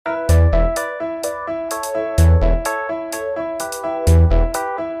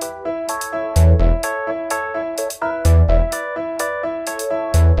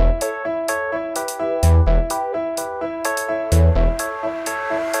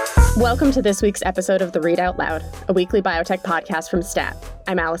Welcome to this week's episode of The Read Out Loud, a weekly biotech podcast from STAT.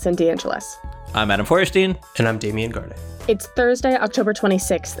 I'm Allison DeAngelis. I'm Adam Feuerstein. And I'm Damian Garde. It's Thursday, October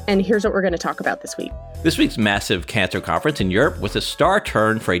 26th, and here's what we're going to talk about this week. This week's massive cancer conference in Europe was a star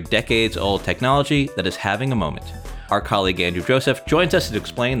turn for a decades-old technology that is having a moment. Our colleague Andrew Joseph joins us to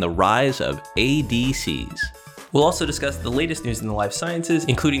explain the rise of ADCs. We'll also discuss the latest news in the life sciences,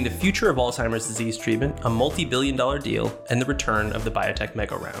 including the future of Alzheimer's disease treatment, a multi-billion-dollar deal, and the return of the biotech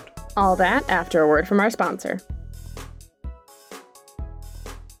mega round. All that after a word from our sponsor.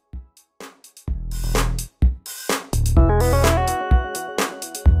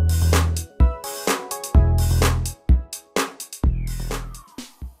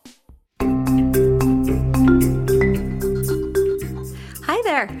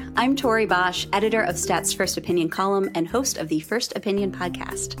 I'm Tori Bosch, editor of STAT's First Opinion column and host of the First Opinion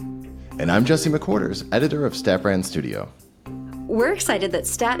podcast. And I'm Jesse McQuarters, editor of Stat Brand Studio. We're excited that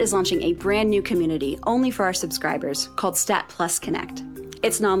STAT is launching a brand new community only for our subscribers called Stat Plus Connect.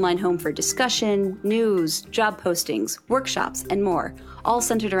 It's an online home for discussion, news, job postings, workshops, and more, all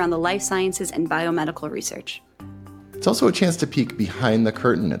centered around the life sciences and biomedical research. It's also a chance to peek behind the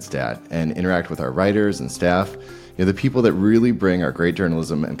curtain at Stat and interact with our writers and staff, the people that really bring our great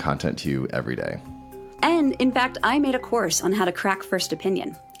journalism and content to you every day. And, in fact, I made a course on how to crack First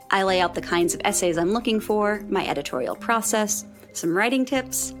Opinion. I lay out the kinds of essays I'm looking for, my editorial process, some writing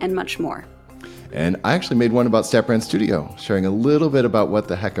tips, and much more. And I actually made one about Stat Brand Studio, sharing a little bit about what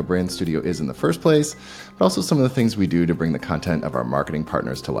the heck a brand studio is in the first place, but also some of the things we do to bring the content of our marketing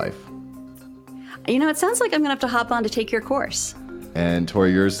partners to life. You know, it sounds like I'm going to have to hop on to take your course. And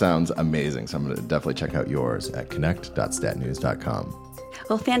Tori, yours sounds amazing, so I'm going to definitely check out yours at connect.statnews.com.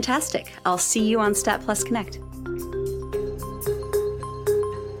 Well, fantastic. I'll see you on Stat Plus Connect.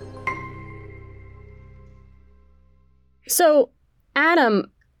 So,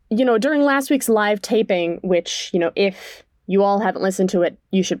 Adam, during last week's live taping, which, if you all haven't listened to it,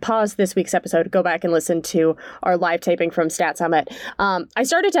 you should pause this week's episode, go back and listen to our live taping from Stat Summit. I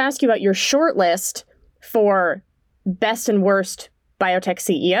started to ask you about your short list for best and worst biotech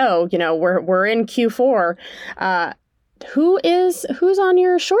CEO. We're in Q4. Who's on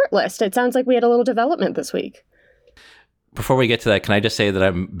your short list? It sounds like we had a little development this week. Before we get to that, can I just say that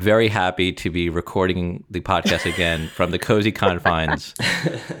I'm very happy to be recording the podcast again from the cozy confines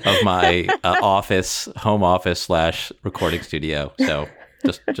of my home office / recording studio. So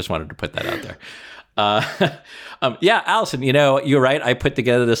just wanted to put that out there. Allison, you're right. I put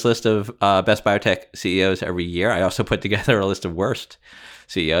together this list of best biotech CEOs every year. I also put together a list of worst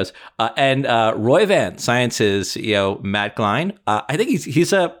CEOs. And Roivant Sciences CEO Matt Gline, I think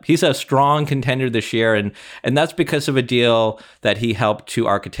he's a strong contender this year, and that's because of a deal that he helped to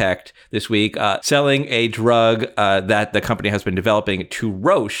architect this week, selling a drug that the company has been developing to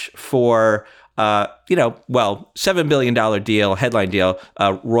Roche for $7 billion deal, headline deal.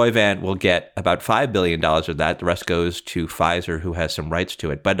 Roivant will get about $5 billion of that. The rest goes to Pfizer, who has some rights to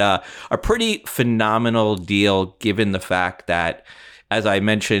it. But a pretty phenomenal deal, given the fact that, as I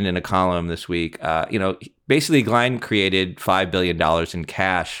mentioned in a column this week, basically Gline created $5 billion in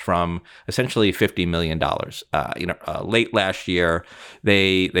cash from essentially $50 million. Late last year,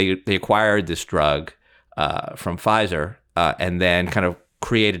 they acquired this drug from Pfizer and then kind of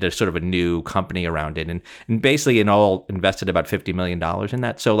created a sort of a new company around it, and basically in all invested about $50 million in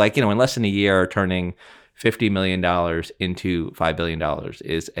that. So in less than a year, turning $50 million into $5 billion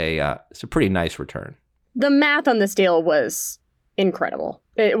is it's a pretty nice return. The math on this deal was incredible.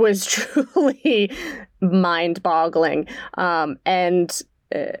 It was truly mind-boggling, and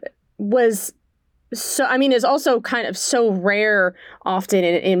was so. It's also kind of so rare often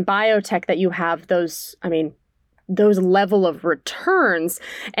in biotech that you have those level of returns.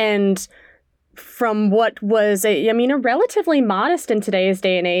 And from what was a relatively modest in today's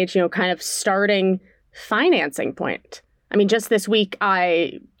day and age, kind of starting financing point. Just this week,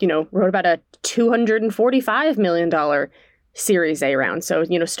 I, wrote about a $245 million Series A round. So,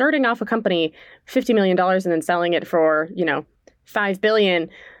 starting off a company, $50 million and then selling it for, $5 billion,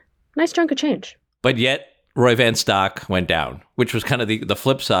 nice chunk of change. But yet, Roivant stock went down, which was kind of the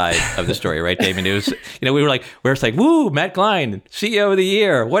flip side of the story, right, Damon? It was, we're like, woo, Matt Gline, CEO of the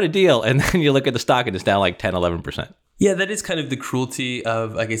year, what a deal. And then you look at the stock and it's down like 10, 11%. Yeah, that is kind of the cruelty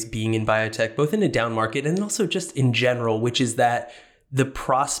of, I guess, being in biotech, both in a down market and also just in general, which is that the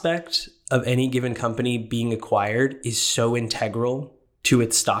prospect of any given company being acquired is so integral to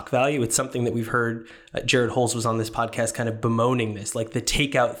its stock value. It's something that we've heard, Jared Holes was on this podcast kind of bemoaning this, like the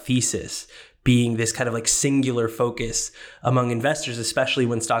takeout thesis being this kind of like singular focus among investors, especially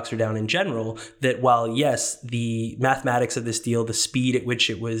when stocks are down in general, that while yes, the mathematics of this deal, the speed at which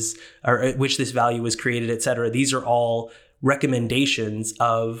it was, or at which this value was created, et cetera, these are all recommendations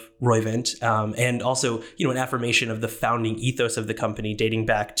of Roivant, and also, an affirmation of the founding ethos of the company dating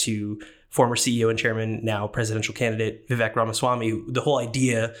back to former CEO and chairman, now presidential candidate Vivek Ramaswamy. The whole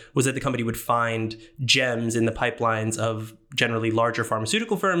idea was that the company would find gems in the pipelines of generally larger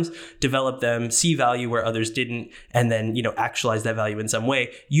pharmaceutical firms, develop them, see value where others didn't, and then, actualize that value in some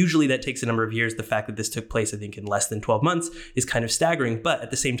way. Usually that takes a number of years. The fact that this took place, I think, in less than 12 months is kind of staggering. But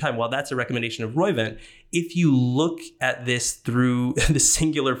at the same time, while that's a recommendation of Roivant, if you look at this through the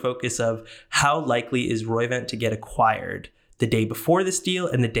singular focus of how likely is Roivant to get acquired the day before this deal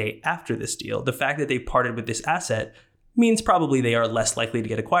and the day after this deal, the fact that they parted with this asset means probably they are less likely to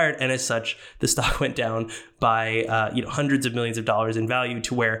get acquired. And as such, the stock went down by hundreds of millions of dollars in value,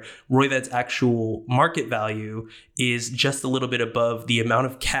 to where Roivant's actual market value is just a little bit above the amount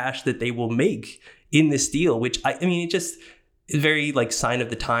of cash that they will make in this deal, which it just is very like sign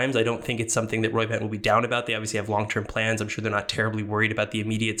of the times. I don't think it's something that Roivant will be down about. They obviously have long-term plans. I'm sure they're not terribly worried about the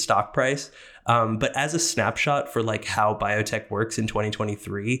immediate stock price. But as a snapshot for like how biotech works in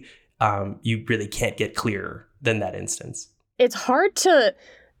 2023, you really can't get clearer than that instance. It's hard to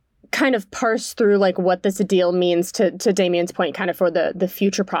kind of parse through like what this deal means to Damien's point, kind of for the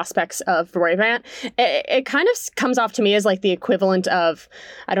future prospects of Roivant. It kind of comes off to me as like the equivalent of,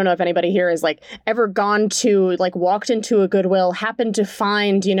 I don't know if anybody here has like ever gone to like walked into a Goodwill, happened to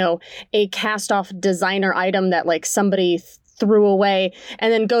find, a cast off designer item that like somebody threw away,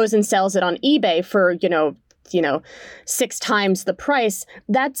 and then goes and sells it on eBay for, 6 times the price.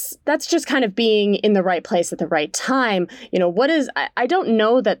 That's just kind of being in the right place at the right time. I don't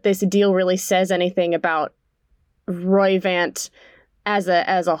know that this deal really says anything about Roivant as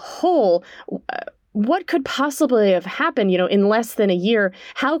a whole. What could possibly have happened, in less than a year?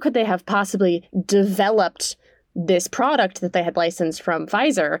 How could they have possibly developed this product that they had licensed from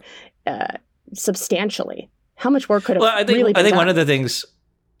Pfizer substantially? How much work could have really been done? One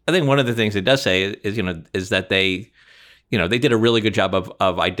of the things it does say is that they did a really good job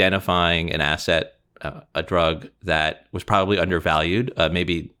of identifying an asset, a drug that was probably undervalued,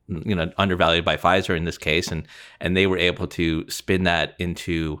 maybe undervalued by Pfizer in this case, and they were able to spin that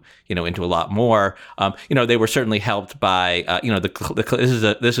into a lot more. They were certainly helped by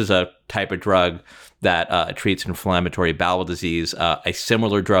this is a type of drug that treats inflammatory bowel disease. A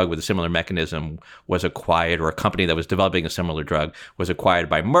similar drug with a similar mechanism was acquired, or a company that was developing a similar drug was acquired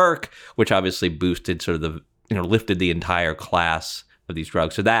by Merck, which obviously boosted sort of lifted the entire class of these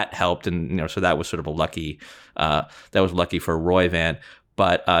drugs. So that helped, and so that was sort of lucky for Roivant.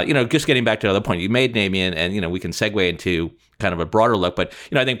 But just getting back to the other point you made, Damien, and we can segue into kind of a broader look. But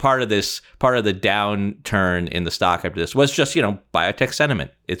I think part of the downturn in the stock after this was just biotech sentiment.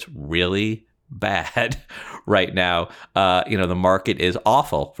 It's really bad right now. The market is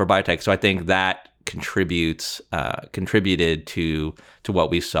awful for biotech. So I think that contributed to what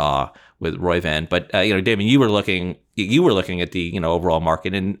we saw with Roivant. But Damien, you were looking at the overall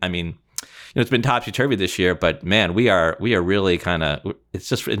market, and it's been topsy-turvy this year, but man, we are really kind of, it's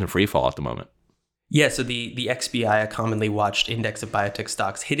just in a free fall at the moment. Yeah, so the XBI, a commonly watched index of biotech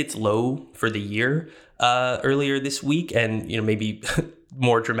stocks, hit its low for the year earlier this week, and maybe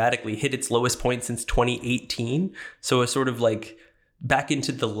more dramatically hit its lowest point since 2018. So a sort of like back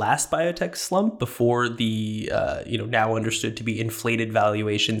into the last biotech slump before the now understood to be inflated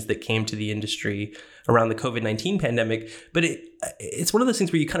valuations that came to the industry around the COVID-19 pandemic. But it's one of those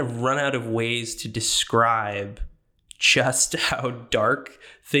things where you kind of run out of ways to describe just how dark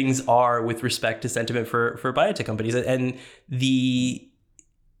things are with respect to sentiment for biotech companies, and the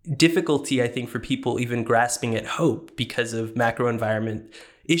difficulty, I think, for people even grasping at hope because of macro environment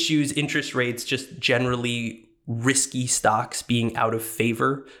issues, interest rates, just generally risky stocks being out of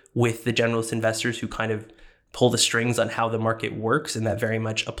favor with the generalist investors who kind of pull the strings on how the market works, and that very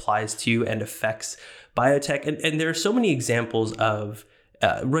much applies to and affects biotech. And there are so many examples of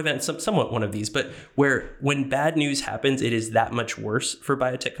Roivant, somewhat one of these, but where when bad news happens, it is that much worse for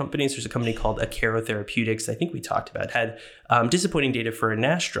biotech companies. There's a company called Akero Therapeutics, I think we talked about, had disappointing data for a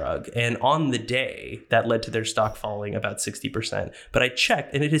NASH drug. And on the day, that led to their stock falling about 60%. But I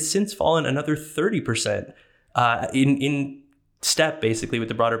checked, and it has since fallen another 30% in step, basically, with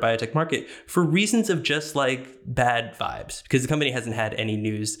the broader biotech market for reasons of just like bad vibes, because the company hasn't had any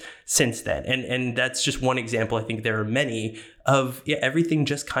news since then. And that's just one example. I think there are many of everything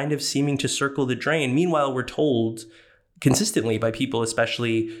just kind of seeming to circle the drain. Meanwhile, we're told consistently by people,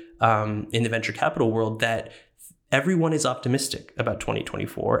 especially in the venture capital world, that everyone is optimistic about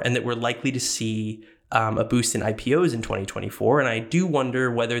 2024 and that we're likely to see a boost in IPOs in 2024. And I do wonder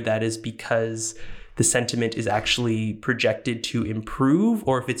whether that is because the sentiment is actually projected to improve,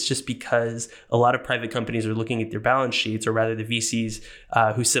 or if it's just because a lot of private companies are looking at their balance sheets, or rather the VCs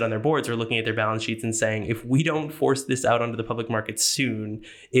who sit on their boards are looking at their balance sheets and saying, if we don't force this out onto the public market soon,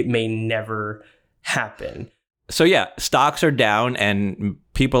 it may never happen. So yeah, stocks are down and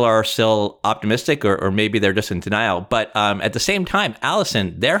people are still optimistic, or maybe they're just in denial. But at the same time,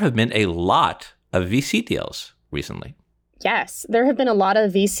 Allison, there have been a lot of VC deals recently. Yes, there have been a lot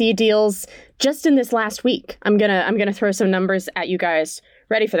of VC deals just in this last week. I'm gonna throw some numbers at you guys.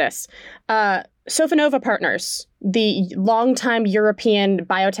 Ready for this? Sofinova Partners, the longtime European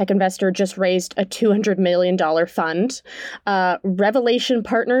biotech investor, just raised a $200 million fund. Revelation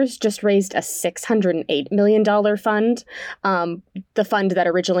Partners just raised a $608 million fund. The fund that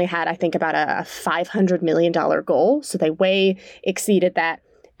originally had, I think, about a $500 million goal. So they way exceeded that.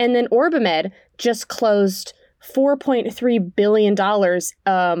 And then OrbiMed just closed $4.3 billion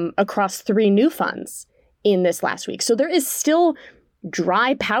across 3 new funds in this last week. So there is still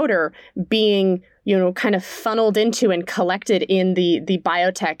dry powder being, kind of funneled into and collected in the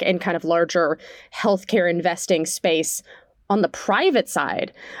biotech and kind of larger healthcare investing space on the private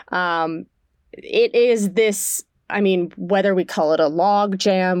side. It is this, whether we call it a log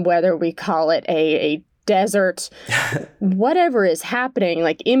jam, whether we call it a desert, whatever is happening,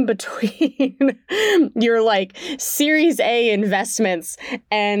 like in between your like Series A investments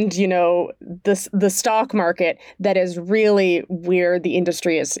and the stock market, that is really where the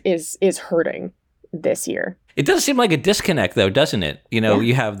industry is hurting this year. It does seem like a disconnect, though, doesn't it?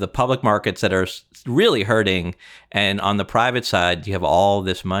 You have the public markets that are really hurting, and on the private side, you have all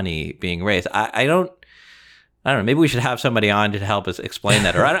this money being raised. I don't know. Maybe we should have somebody on to help us explain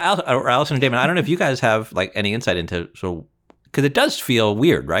that, or Allison or Damon. I don't know if you guys have like any insight into, because it does feel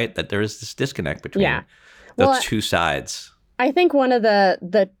weird, right? That there is this disconnect between those two sides. I think one of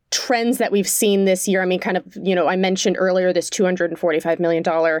the trends that we've seen this year, I mentioned earlier this $245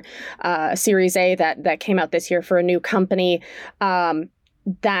 million Series A that came out this year for a new company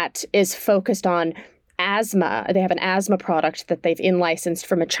that is focused on asthma. They have an asthma product that they've in-licensed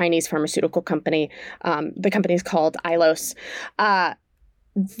from a Chinese pharmaceutical company. The company is called Ilos.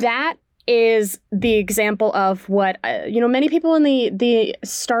 That is the example of what, many people in the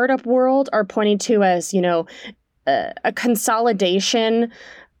startup world are pointing to as, a consolidation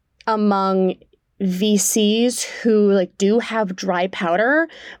among VCs who do have dry powder,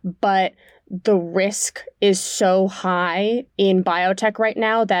 but the risk is so high in biotech right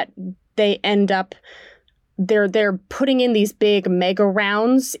now that they end up they're putting in these big mega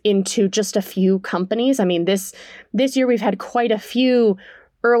rounds into just a few companies. This year we've had quite a few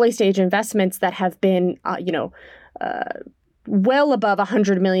early stage investments that have been well above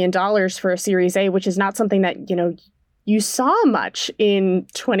 $100 million for a Series A, which is not something that you saw much in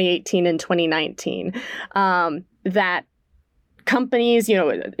 2018 and 2019. That companies,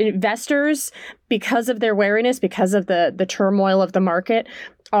 investors, because of their wariness, because of the turmoil of the market,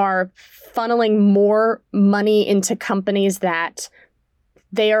 are funneling more money into companies that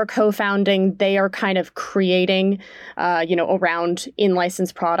they are co-founding, they are kind of creating, around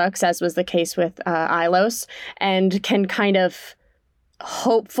in-licensed products, as was the case with Ilos, and can kind of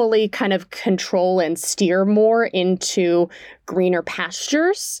hopefully kind of control and steer more into greener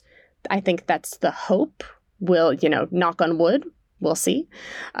pastures. I think that's the hope. We'll, knock on wood, we'll see.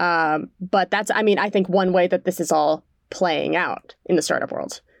 But that's, I think one way that this is all playing out in the startup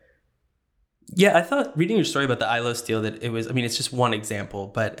world. Yeah, I thought reading your story about the Ilos deal that it was, it's just one example,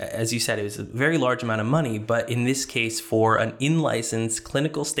 but as you said, it was a very large amount of money. But in this case, for an in-licensed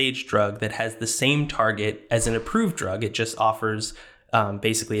clinical stage drug that has the same target as an approved drug, it just offers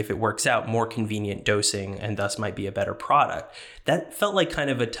basically, if it works out, more convenient dosing and thus might be a better product. That felt like kind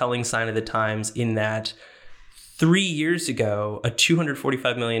of a telling sign of the times, in that 3 years ago, a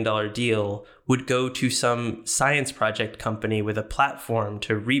 $245 million deal would go to some science project company with a platform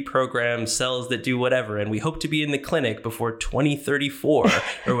to reprogram cells that do whatever, and we hope to be in the clinic before 2034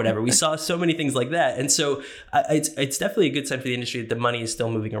 or whatever. We saw so many things like that. And so it's definitely a good sign for the industry that the money is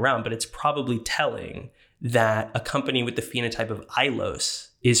still moving around, but it's probably telling that a company with the phenotype of Ilos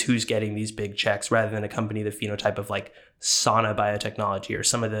is who's getting these big checks, rather than a company the phenotype of like Sana Biotechnology or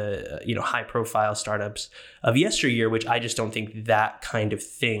some of the high profile startups of yesteryear, which I just don't think that kind of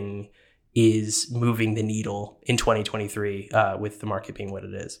thing is moving the needle in 2023 with the market being what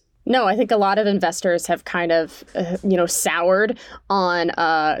it is. No, I think a lot of investors have kind of, soured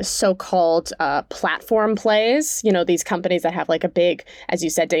on so-called platform plays. These companies that have like a big, as you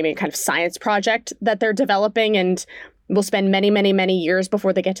said, Damien, kind of science project that they're developing and will spend many, many, many years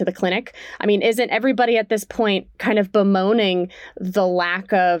before they get to the clinic. I mean, isn't everybody at this point kind of bemoaning the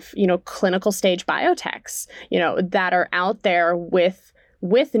lack of, clinical stage biotechs, that are out there with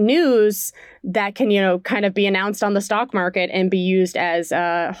news that can, kind of be announced on the stock market and be used as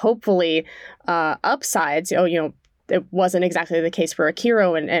hopefully upsides. It wasn't exactly the case for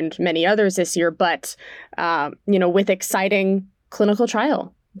Akero and many others this year, but, with exciting clinical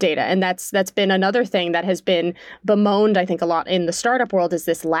trial data. And that's been another thing that has been bemoaned, I think, a lot in the startup world, is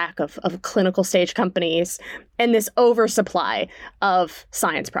this lack of clinical stage companies and this oversupply of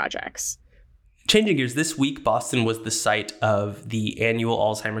science projects. Changing gears, this week, Boston was the site of the annual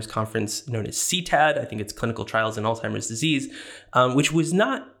Alzheimer's conference known as CTAD. I think it's Clinical Trials in Alzheimer's Disease, which was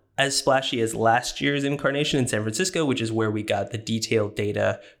not as splashy as last year's incarnation in San Francisco, which is where we got the detailed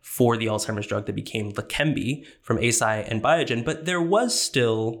data for the Alzheimer's drug that became Leqembi from Eisai and Biogen. But there was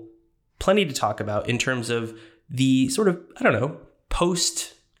still plenty to talk about in terms of the sort of,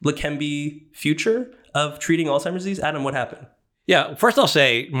 post-Leqembi future of treating Alzheimer's disease. Adam, what happened? Yeah, first I'll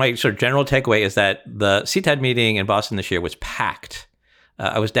say my sort of general takeaway is that the CTAD meeting in Boston this year was packed.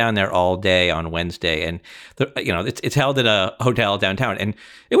 I was down there all day on Wednesday, and it's held in a hotel downtown, and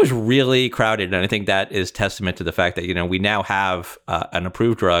it was really crowded. And I think that is testament to the fact that we now have an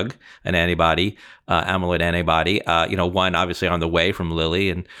approved drug, an antibody, amyloid antibody. One obviously on the way from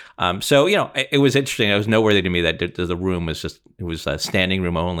Lilly, and so it was interesting. It was noteworthy to me that the room was a standing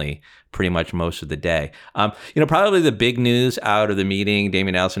room only pretty much most of the day. Probably the big news out of the meeting,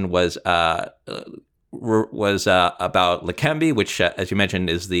 Damien Allison, was about Leqembi, which, as you mentioned,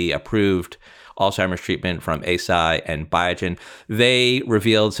 is the approved Alzheimer's treatment from Eisai and Biogen. They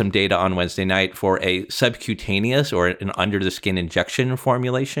revealed some data on Wednesday night for a subcutaneous or an under-the-skin injection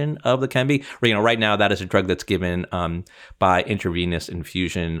formulation of Leqembi. Right now, that is a drug that's given by intravenous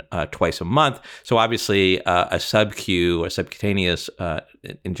infusion twice a month. So obviously, a subcutaneous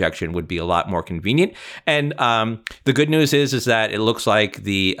injection would be a lot more convenient. And the good news is that it looks like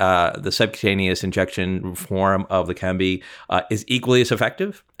the subcutaneous injection form of Leqembi is equally as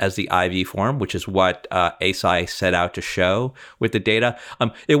effective as the IV form, which is what Eisai set out to show with the data.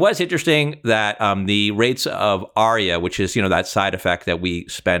 It was interesting that the rates of ARIA, which is that side effect that we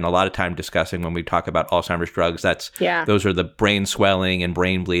spend a lot of time discussing when we talk about Alzheimer's drugs, those are the brain swelling and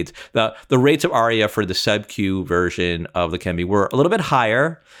brain bleeds. The rates of ARIA for the sub-Q version of Leqembi were a little bit higher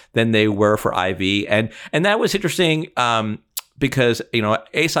than they were for IV, and that was interesting. Because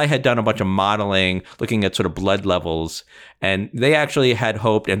Eisai had done a bunch of modeling, looking at sort of blood levels, and they actually had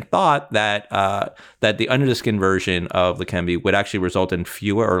hoped and thought that that the under the skin version of Leqembi would actually result in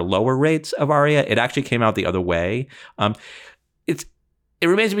fewer or lower rates of ARIA. It actually came out the other way. It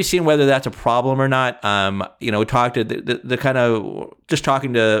remains to be seen whether that's a problem or not. Talked to the kind of just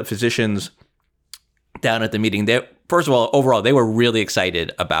talking to physicians down at the meeting. First of all, overall, they were really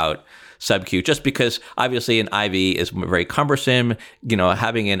excited about sub-Q, just because obviously an IV is very cumbersome.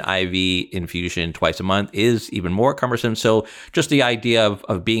 Having an IV infusion twice a month is even more cumbersome. So just the idea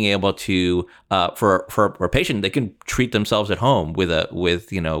of being able to, for a patient, they can treat themselves at home with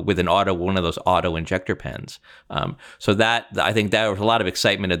one of those auto injector pens. So that, I think there was a lot of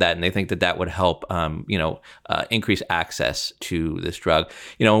excitement of that, and they think that would help, increase access to this drug.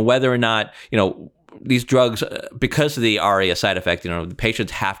 Whether or not, these drugs, because of the ARIA side effect, the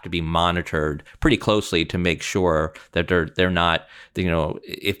patients have to be monitored pretty closely to make sure that they're not,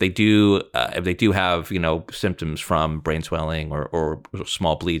 if they do have, symptoms from brain swelling or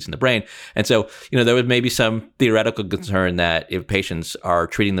small bleeds in the brain. And so, there was maybe some theoretical concern that if patients are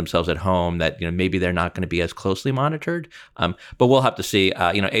treating themselves at home, that, maybe they're not going to be as closely monitored. But we'll have to see.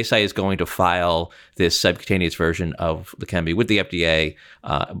 Eisai is going to file this subcutaneous version of Leqembi with the FDA,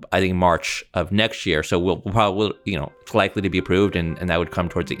 I think March of next year. So we'll probably, it's likely to be approved, and that would come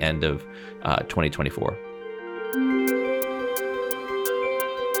towards the end of 2024.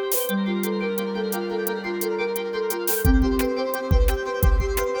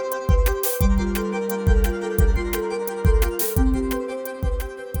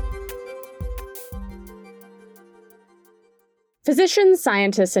 Physicians,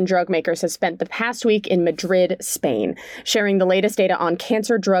 scientists, and drug makers have spent the past week in Madrid, Spain, sharing the latest data on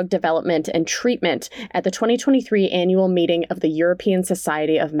cancer drug development and treatment at the 2023 annual meeting of the European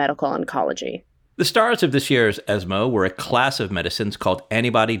Society of Medical Oncology. The stars of this year's ESMO were a class of medicines called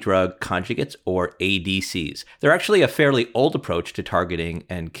antibody-drug conjugates, or ADCs. They're actually a fairly old approach to targeting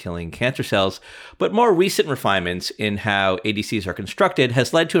and killing cancer cells, but more recent refinements in how ADCs are constructed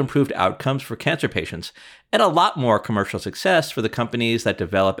has led to improved outcomes for cancer patients and a lot more commercial success for the companies that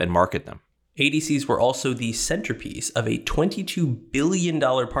develop and market them. ADCs were also the centerpiece of a $22 billion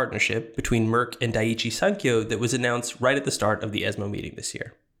partnership between Merck and Daiichi Sankyo that was announced right at the start of the ESMO meeting this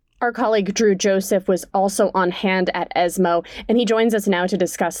year. Our colleague Drew Joseph was also on hand at ESMO, and he joins us now to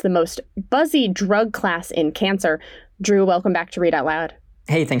discuss the most buzzy drug class in cancer. Drew, welcome back to Read Out Loud.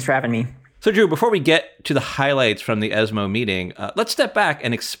 Hey, thanks for having me. So, Drew, before we get to the highlights from the ESMO meeting, let's step back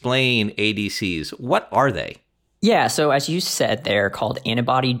and explain ADCs. What are they? Yeah, so as you said, they're called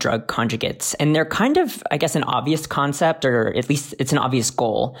antibody-drug conjugates, and they're kind of, I guess, an obvious concept, or at least it's an obvious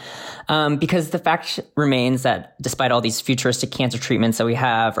goal, because the fact remains that despite all these futuristic cancer treatments that we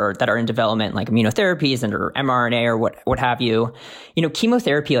have or that are in development, like immunotherapies and or mRNA or what have you,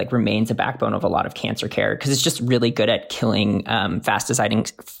 chemotherapy remains a backbone of a lot of cancer care because it's just really good at killing fast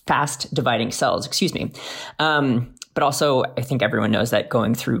dividing cells. But also, I think everyone knows that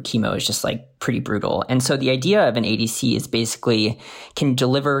going through chemo is just pretty brutal. And so the idea of an ADC is basically can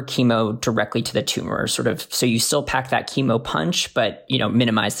deliver chemo directly to the tumor, so you still pack that chemo punch, but,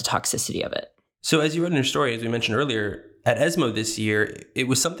 minimize the toxicity of it. So as you wrote in your story, as we mentioned earlier, at ESMO this year, it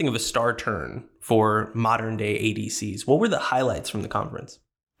was something of a star turn for modern day ADCs. What were the highlights from the conference?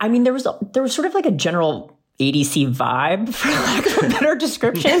 I mean, there was sort of a general ADC vibe, for lack of a better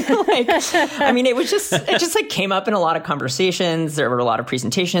description. It just came up in a lot of conversations. There were a lot of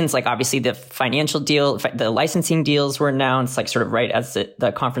presentations. Obviously the financial deal, the licensing deals were announced, right as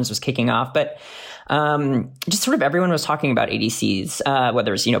the conference was kicking off. But just sort of everyone was talking about ADCs,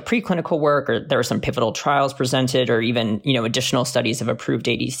 whether it's, preclinical work or there were some pivotal trials presented or even, additional studies of approved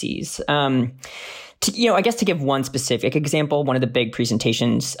ADCs. I guess to give one specific example, one of the big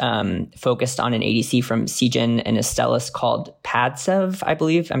presentations focused on an ADC from Seagen and Astellas called Padcev, I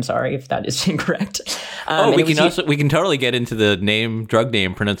believe. I'm sorry if that is incorrect. We can totally get into the drug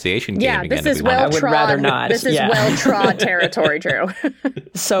name pronunciation game again. Yeah, this is well-trod. I would rather not. This is well-trod territory, Drew.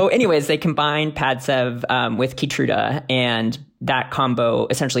 So anyways, they combined Padcev with Keytruda, and that combo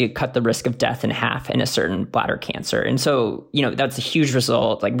essentially cut the risk of death in half in a certain bladder cancer. And so, that's a huge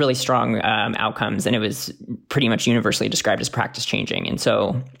result, really strong outcomes. And it was pretty much universally described as practice changing. And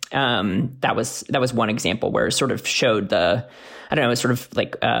so that was one example where it sort of showed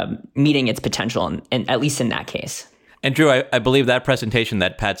meeting its potential, and at least in that case. And Drew, I believe that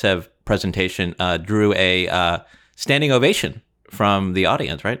Padcev presentation, drew a standing ovation from the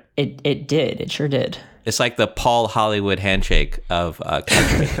audience, right? It did. It sure did. It's like the Paul Hollywood handshake of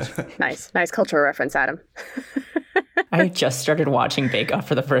cancer. Nice cultural reference, Adam. I just started watching Bake Off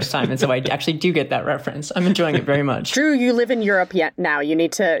for the first time, and so I actually do get that reference. I'm enjoying it very much. Drew, you live in Europe now. You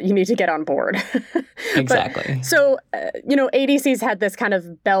need to get on board. Exactly. ADCs had this kind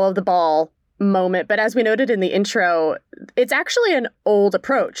of belle of the ball moment, but as we noted in the intro, it's actually an old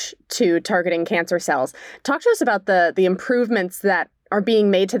approach to targeting cancer cells. Talk to us about the improvements that are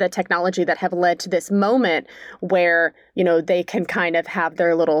being made to the technology that have led to this moment where, they can kind of have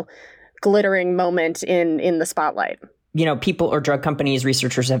their little glittering moment in the spotlight. People or drug companies,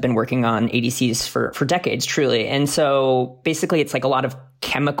 researchers have been working on ADCs for decades, truly. And so basically it's a lot of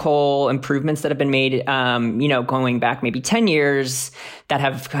chemical improvements that have been made, going back maybe 10 years that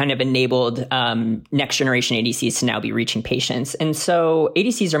have kind of enabled next generation ADCs to now be reaching patients. And so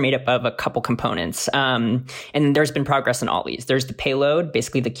ADCs are made up of a couple components. And there's been progress in all these. There's the payload,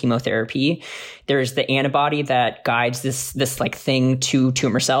 basically the chemotherapy. There's the antibody that guides this thing to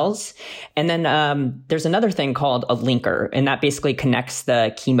tumor cells. And then there's another thing called a linker, and that basically connects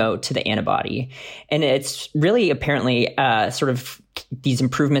the chemo to the antibody. And it's really apparently sort of these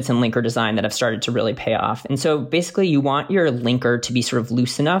improvements in linker design that have started to really pay off. And so basically you want your linker to be sort of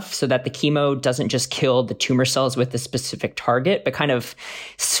loose enough so that the chemo doesn't just kill the tumor cells with the specific target, but kind of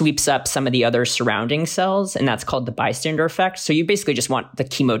sweeps up some of the other surrounding cells. And that's called the bystander effect. So you basically just want the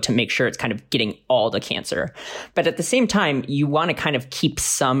chemo to make sure it's kind of getting all the cancer. But at the same time, you want to kind of keep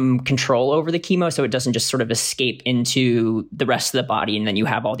some control over the chemo so it doesn't just sort of escape into the rest of the body. And then you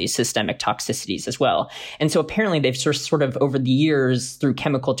have all these systemic toxicities as well. And so apparently they've sort of over the years through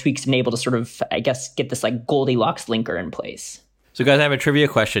chemical tweaks been able to sort of, I guess, get this Goldilocks linker in place. So guys, I have a trivia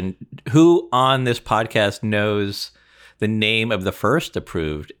question. Who on this podcast knows the name of the first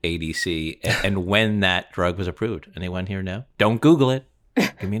approved ADC and when that drug was approved? Anyone here know? Don't Google it.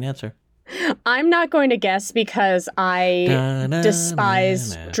 Give me an answer. I'm not going to guess because I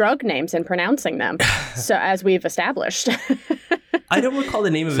despise drug names and pronouncing them. So as we've established. I don't recall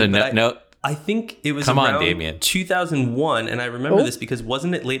the name of it. I think it was Come on, around Damien. 2001, and I remember this because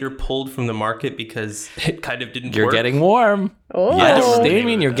wasn't it later pulled from the market because it kind of didn't You're work? getting warm. Oh. Yes,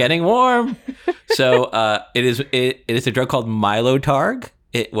 Damien, you're getting warm. So it is a drug called Mylotarg.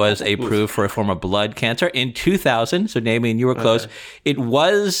 It was approved for a form of blood cancer in 2000. So, Damien, you were close. Okay. It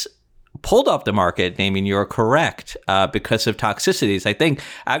was pulled off the market, Damien, you're correct, because of toxicities. I think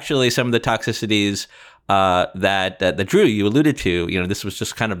actually some of the toxicities that Drew, you alluded to, this was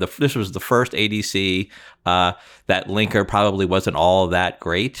just kind of this was the first ADC. That linker probably wasn't all that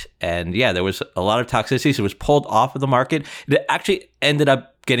great. And yeah, there was a lot of toxicities. It was pulled off of the market. It actually ended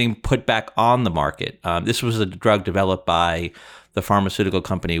up getting put back on the market. This was a drug developed by the pharmaceutical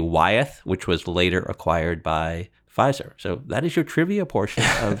company Wyeth, which was later acquired by Pfizer. So that is your trivia portion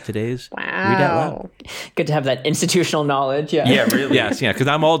of today's Read Out Loud. Good to have that institutional knowledge. Yeah. Yeah, really. Yes, yeah, because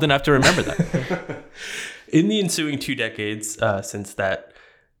I'm old enough to remember that. In the ensuing 2 decades since that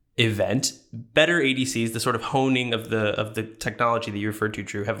event, better ADCs, the sort of honing of the technology that you referred to,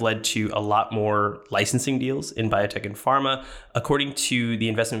 Drew, have led to a lot more licensing deals in biotech and pharma. According to the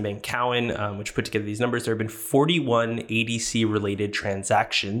investment bank Cowen, which put together these numbers, there have been 41 ADC-related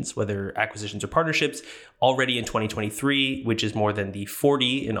transactions, whether acquisitions or partnerships, already in 2023, which is more than the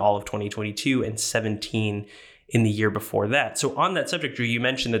 40 in all of 2022 and 17 in the year before that. So on that subject, Drew, you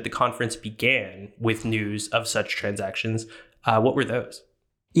mentioned that the conference began with news of such transactions. What were those?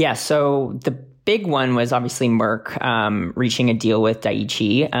 Yeah, so the big one was obviously Merck reaching a deal with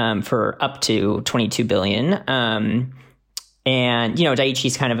Daiichi for up to $22 billion. And,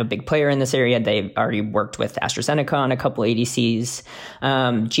 Daiichi's kind of a big player in this area. They've already worked with AstraZeneca on a couple ADCs.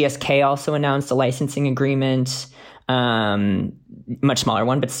 GSK also announced a licensing agreement. Much smaller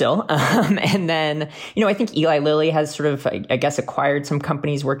one, but still. And then, I think Eli Lilly has sort of, I guess, acquired some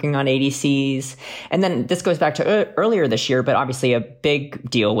companies working on ADCs. And then this goes back to earlier this year, but obviously a big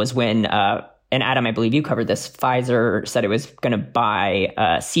deal was when, and Adam, I believe you covered this, Pfizer said it was going to buy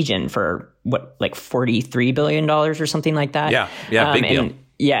Seagen for like $43 billion or something like that. Yeah, big deal.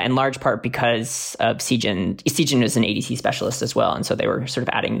 Yeah, in large part because of Seagen. Seagen is an ADC specialist as well, and so they were sort of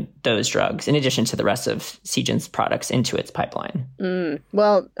adding those drugs in addition to the rest of Seagen's products into its pipeline.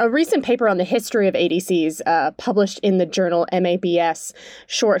 Well, a recent paper on the history of ADCs published in the journal MABS,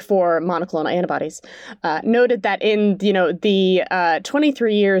 short for monoclonal antibodies, noted that in the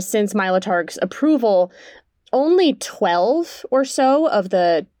 23 years since Mylotarg's approval, only 12 or so of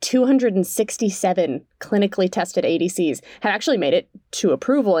the 267 clinically tested ADCs have actually made it to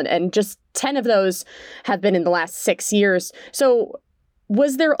approval, and just 10 of those have been in the last 6 years. So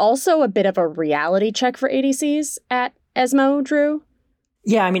was there also a bit of a reality check for ADCs at ESMO, Drew?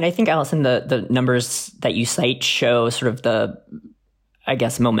 Yeah, I mean, I think, Allison, the numbers that you cite show sort of the, I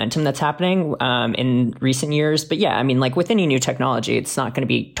guess, momentum that's happening in recent years. But yeah, I mean, like with any new technology, it's not going to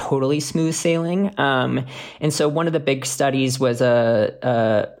be totally smooth sailing. And so one of the big studies was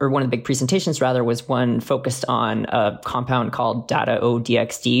or one of the big presentations rather was one focused on a compound called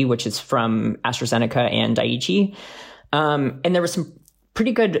Data-O-DXd, which is from AstraZeneca and Daiichi. And there were some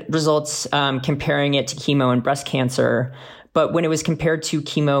pretty good results comparing it to chemo and breast cancer. But when it was compared to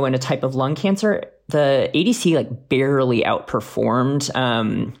chemo and a type of lung cancer, the ADC like barely outperformed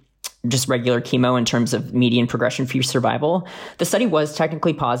just regular chemo in terms of median progression-free survival. The study was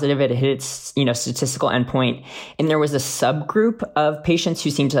technically positive. It hit its, statistical endpoint. And there was a subgroup of patients who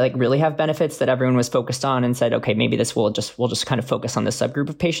seemed to like really have benefits that everyone was focused on and said, okay, maybe we'll just kind of focus on this subgroup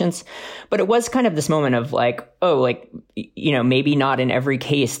of patients. But it was kind of this moment of like, maybe not in every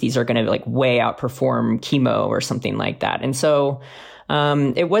case, these are going to like way outperform chemo or something like that. And so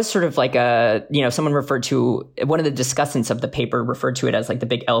it was sort of like someone referred to, one of the discussants of the paper referred to it as like the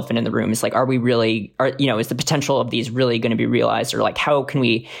big elephant in the room. It's like, is the potential of these really going to be realized? Or like, how can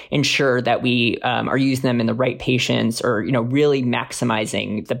we ensure that we are using them in the right patients or, really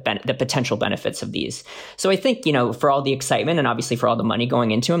maximizing the potential benefits of these? So I think, for all the excitement and obviously for all the money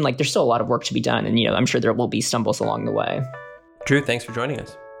going into them, like there's still a lot of work to be done. And, I'm sure there will be stumbles along the way. Drew, thanks for joining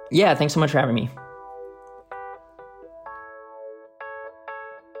us. Yeah, thanks so much for having me.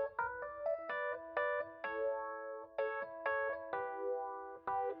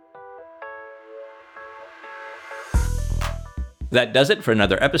 That does it for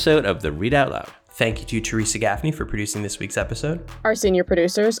another episode of the Read Out Loud. Thank you to Teresa Gaffney for producing this week's episode. Our senior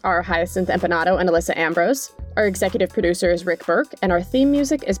producers are Hyacinth Empanato and Alyssa Ambrose. Our executive producer is Rick Burke, and our theme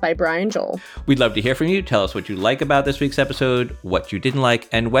music is by Brian Joel. We'd love to hear from you. Tell us what you like about this week's episode, what you didn't like,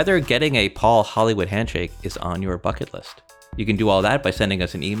 and whether getting a Paul Hollywood handshake is on your bucket list. You can do all that by sending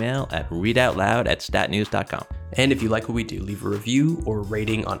us an email at readoutloud@statnews.com. And if you like what we do, leave a review or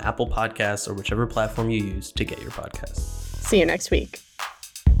rating on Apple Podcasts or whichever platform you use to get your podcasts. See you next week.